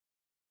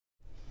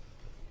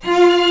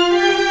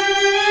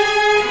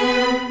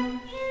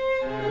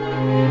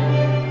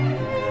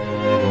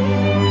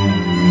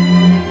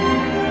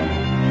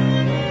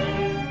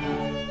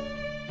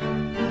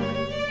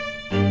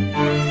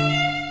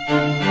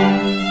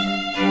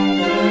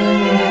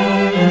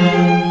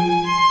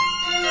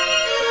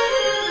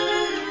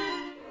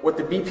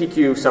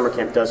BPQ summer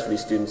camp does for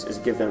these students is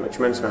give them a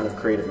tremendous amount of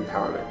creative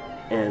empowerment.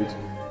 And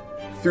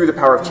through the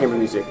power of chamber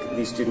music,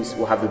 these students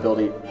will have the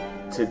ability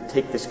to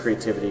take this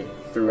creativity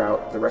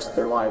throughout the rest of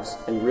their lives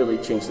and really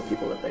change the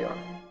people that they are.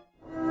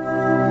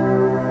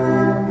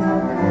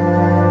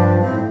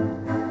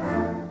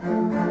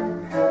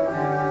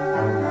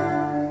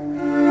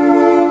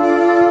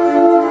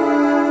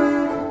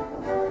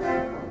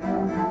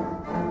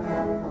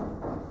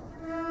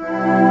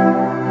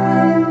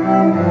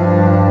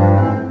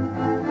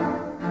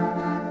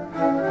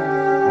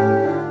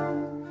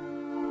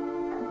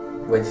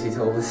 When she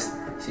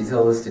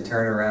told us to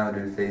turn around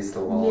and face the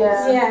walls.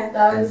 Yeah,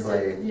 that was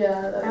play.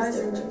 that was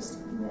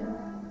interesting.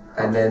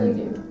 Yeah. And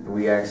then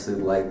we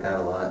actually liked that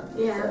a lot.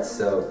 Yeah.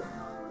 So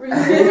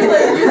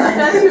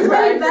That's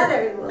way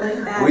better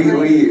like that.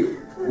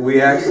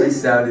 we actually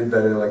sounded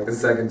better like the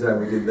second time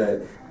we did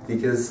that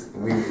because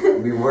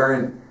we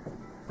weren't.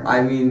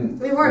 I mean,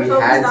 we weren't we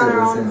had focused to on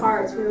our listen. own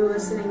parts. We were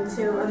listening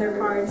to other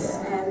parts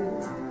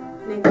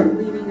and Nick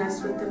leading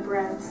us with the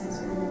breaths.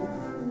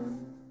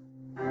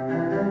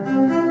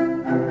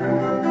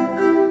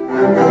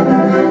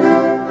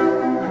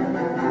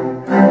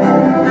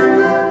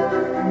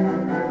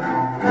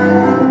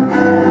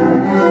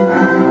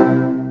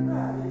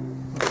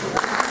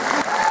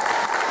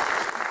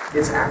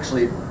 It's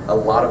actually a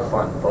lot of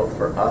fun, both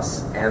for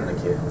us and the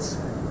kids.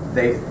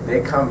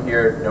 They come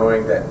here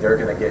knowing that they're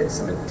going to get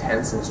some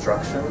intense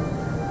instruction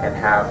and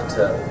have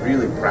to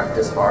really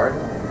practice hard,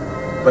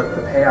 but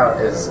the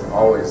payout is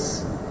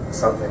always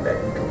something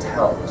that you can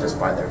tell just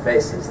by their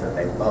faces that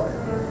they love it.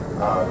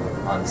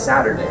 On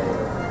Saturday,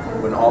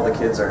 when all the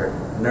kids are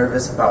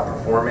nervous about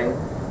performing,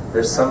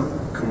 there's some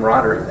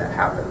camaraderie that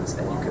happens,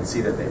 and you can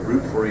see that they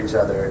root for each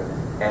other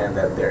and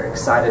that they're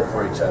excited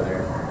for each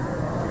other.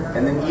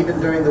 And then even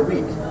during the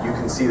week, you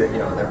can see that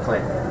they're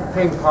playing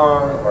ping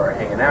pong or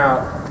hanging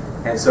out,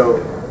 and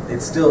so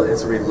it's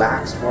a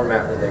relaxed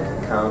format where they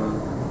can come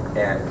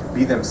and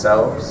be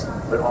themselves,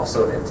 but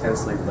also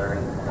intensely learn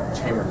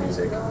chamber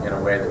music in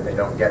a way that they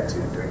don't get to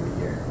during the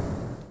year.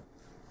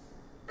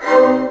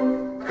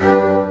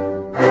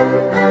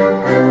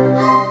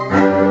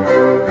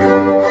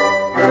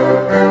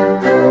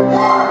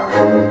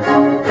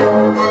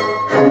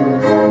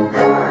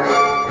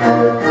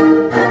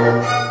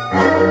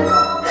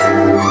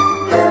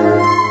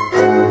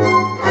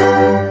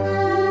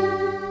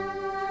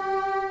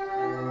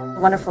 The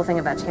wonderful thing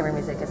about chamber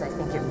music is I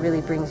think it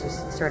really brings you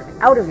sort of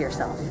out of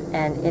yourself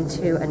and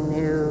into a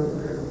new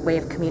way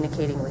of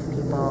communicating with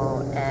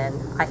people, and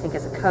I think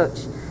as a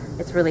coach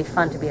it's really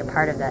fun to be a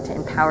part of that, to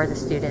empower the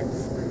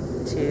students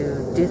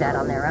to do that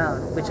on their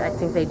own, which I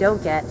think they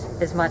don't get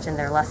as much in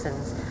their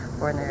lessons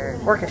or in their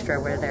orchestra,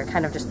 where they're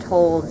kind of just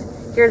told,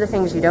 here are the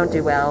things you don't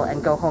do well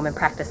and go home and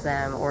practice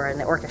them, or in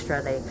the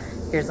orchestra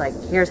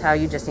here's how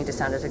you just need to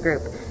sound as a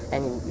group,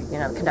 and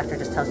the conductor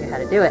just tells you how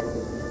to do it.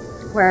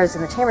 Whereas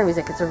in the chamber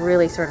music, it's a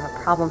really sort of a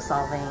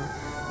problem-solving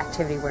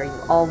activity where you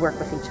all work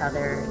with each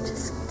other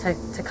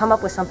to come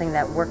up with something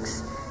that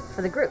works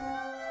for the group.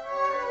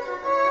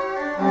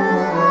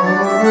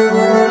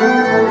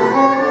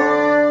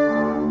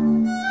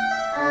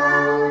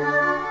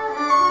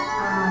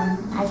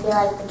 I feel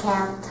like the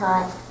camp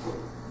taught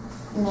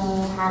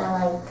me how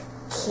to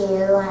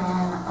cue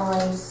and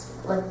always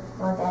look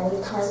at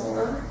each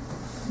other.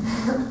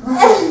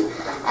 And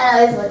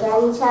always look at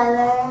each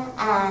other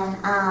and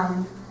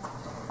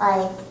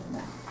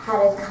how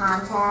to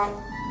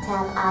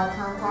have eye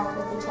contact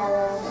with each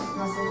other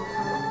most of the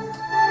time.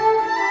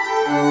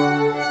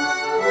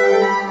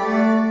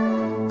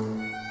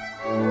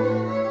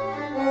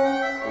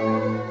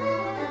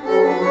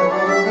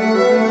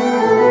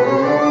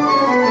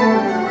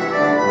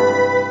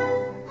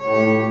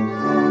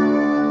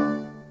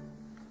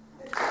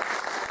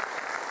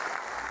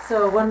 So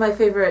one of my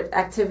favorite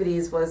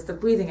activities was the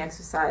breathing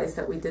exercise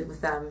that we did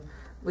with them.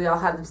 We all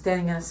had them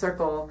standing in a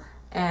circle,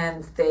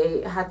 and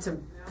they had to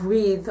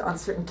breathe on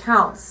certain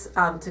counts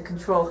to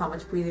control how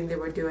much breathing they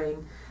were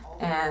doing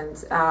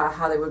and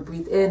how they would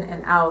breathe in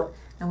and out.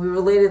 And we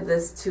related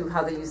this to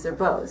how they use their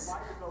bows.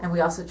 And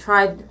we also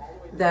tried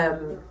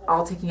them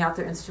all taking out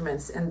their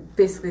instruments and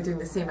basically doing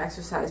the same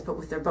exercise but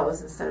with their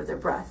bows instead of their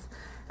breath.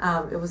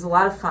 It was a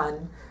lot of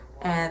fun.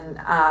 And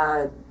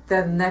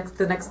then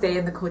the next day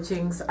in the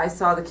coachings, I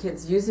saw the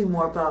kids using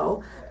more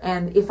bow.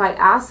 And if I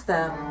asked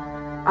them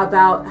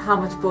about how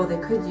much bow they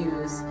could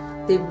use,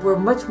 they were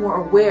much more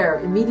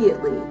aware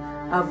immediately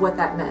of what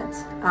that meant.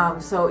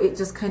 So it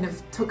just kind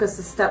of took us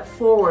a step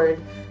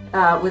forward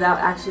without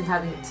actually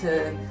having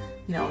to,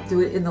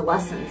 do it in the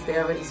lessons. They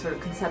already sort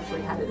of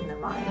conceptually had it in their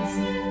minds.